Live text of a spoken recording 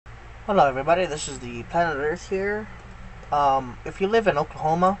Hello everybody, this is the Planet Earth here. If you live in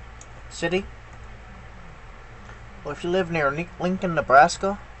Oklahoma City, or if you live near Lincoln,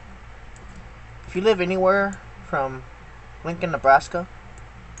 Nebraska, if you live anywhere from Lincoln, Nebraska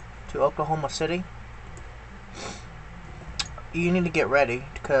to Oklahoma City, you need to get ready,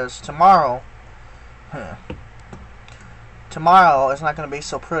 because tomorrow is not going to be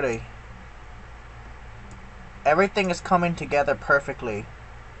so pretty. Everything is coming together perfectly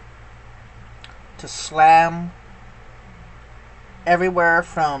to slam everywhere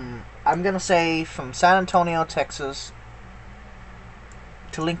from, I'm going to say, from San Antonio, Texas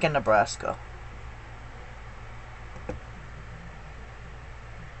to Lincoln, Nebraska.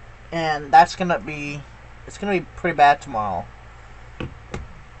 And that's going to be, it's going to be pretty bad tomorrow.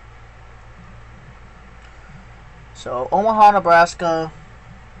 So, Omaha, Nebraska,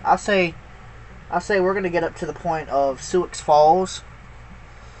 I'll say we're going to get up to the point of Sioux Falls.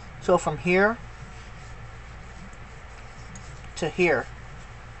 So from here to here,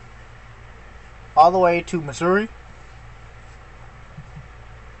 all the way to Missouri,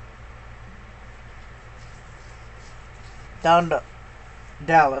 down to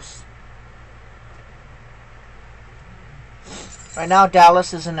Dallas. Right now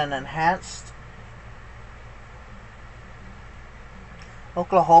Dallas is in an enhanced.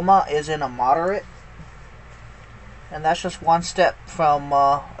 Oklahoma is in a moderate. And that's just one step from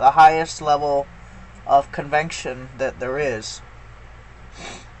the highest level of convection that there is.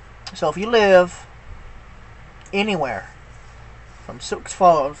 So if you live anywhere from Sioux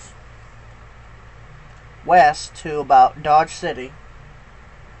Falls west to about Dodge City,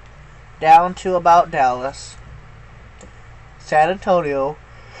 down to about Dallas, San Antonio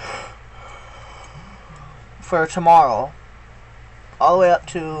for tomorrow, all the way up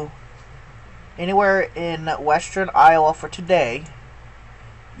to anywhere in western Iowa for today,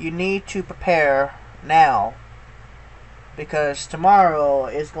 you need to prepare now, because tomorrow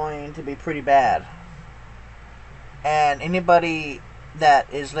is going to be pretty bad. And anybody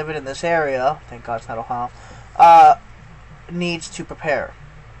that is living in this area, thank God it's not Ohio, needs to prepare.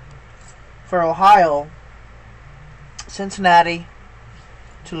 For Ohio, Cincinnati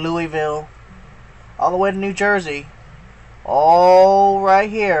to Louisville, all the way to New Jersey, all right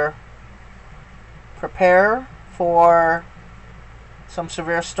here, prepare for some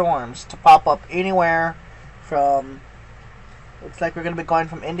severe storms to pop up anywhere from, looks like we're going to be going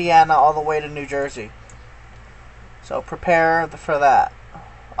from Indiana all the way to New Jersey. So prepare for that.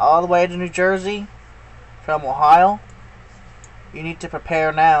 All the way to New Jersey from Ohio, you need to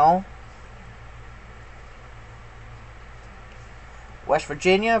prepare now. West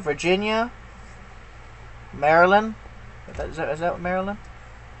Virginia, Maryland. Is that Maryland?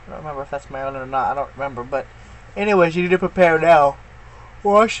 I don't remember if that's Maryland or not. I don't remember. But anyways, you need to prepare now.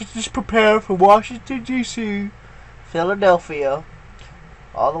 Just prepare for Washington, D.C., Philadelphia,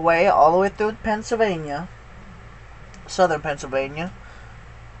 all the way through Pennsylvania, southern Pennsylvania.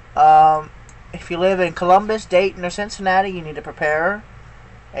 If you live in Columbus, Dayton, or Cincinnati, you need to prepare.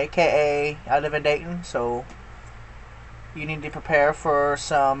 AKA, I live in Dayton, so you need to prepare for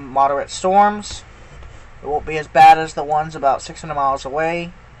some moderate storms. It won't be as bad as the ones about 600 miles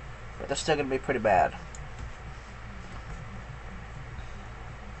away, but they're still going to be pretty bad.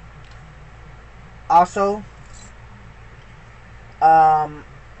 Also,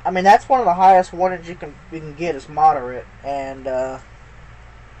 I mean, that's one of the highest warnings you can get is moderate, and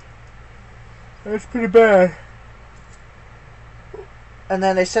it's pretty bad. And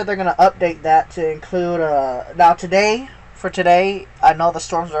then they said they're going to update that to include now for today, I know the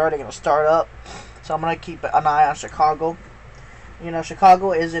storms are already going to start up, so I'm going to keep an eye on Chicago. You know,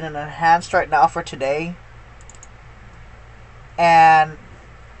 Chicago is in an enhanced right now for today. And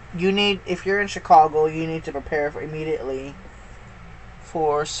if you're in Chicago, you need to prepare immediately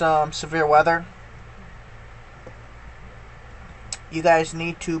for some severe weather. You guys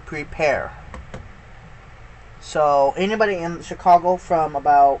need to prepare. So, anybody in Chicago from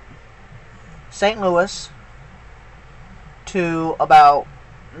about St. Louis to about,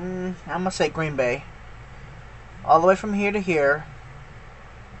 I'm going to say Green Bay, all the way from here to here,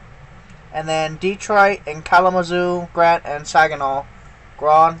 and then Detroit and Kalamazoo, Grant and Saginaw,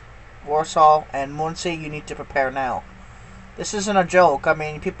 Grand, Warsaw, and Muncie, you need to prepare now. This isn't a joke. I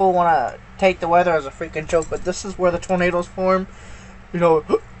mean, people want to take the weather as a freaking joke, but this is where the tornadoes form. You know,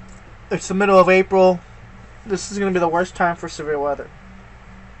 it's the middle of April. This is going to be the worst time for severe weather.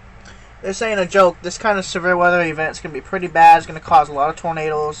 This ain't a joke. This kind of severe weather event is going to be pretty bad. It's going to cause a lot of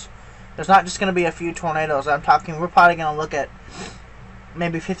tornadoes. There's not just going to be a few tornadoes. We're probably going to look at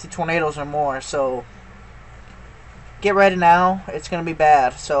maybe 50 tornadoes or more. So get ready now. It's going to be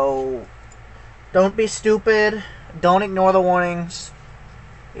bad. So don't be stupid. Don't ignore the warnings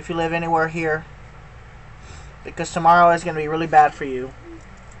if you live anywhere here, because tomorrow is going to be really bad for you.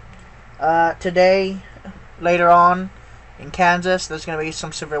 Today, later on in Kansas, there's going to be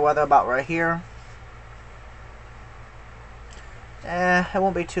some severe weather about right here. It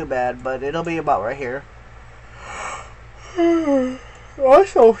won't be too bad, but it'll be about right here.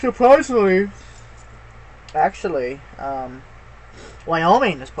 Also, surprisingly, actually,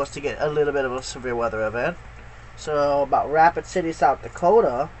 Wyoming is supposed to get a little bit of a severe weather event. So about Rapid City, South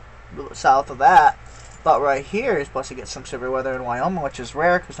Dakota, south of that, about right here is supposed to get some severe weather in Wyoming, which is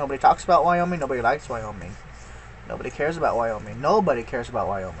rare because nobody talks about Wyoming. Nobody likes Wyoming. Nobody cares about Wyoming. Nobody cares about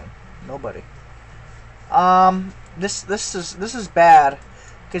Wyoming. Nobody. This is bad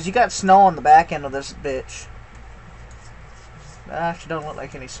because you got snow on the back end of this bitch. That actually don't look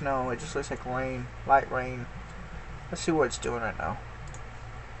like any snow. It just looks like rain, light rain. Let's see what it's doing right now.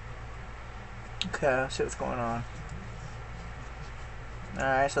 Okay, let's see what's going on.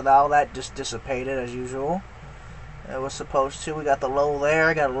 Alright, so all that just dissipated as usual. It was supposed to. We got the low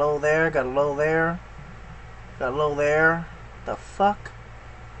there, got a low there, got a low there, got a low there. The fuck?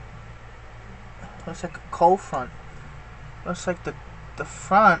 Looks like a cold front. Looks like the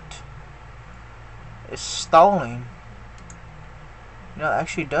front is stalling. You know, it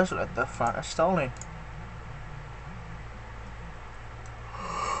actually does look like the front is stalling.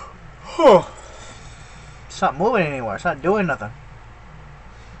 It's not moving anywhere. It's not doing nothing.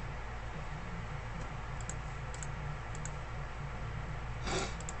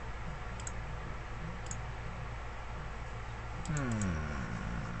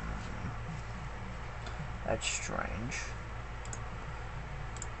 That's strange.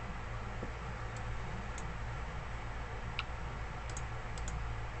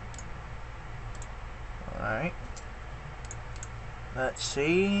 Alright. Let's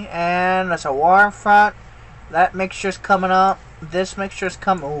see. And that's a warm front. That mixture's coming up. This mixture's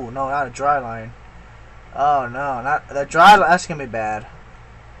coming. Ooh, no, not a dry line. Oh, no. Not the dry line. That's going to be bad.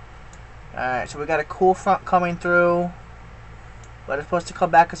 Alright, so we got a cool front coming through. But it's supposed to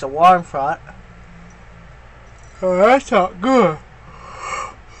come back as a warm front. Oh, that's not good.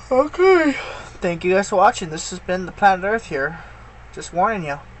 Okay. Thank you guys for watching. This has been the Planet Earth here. Just warning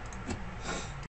you.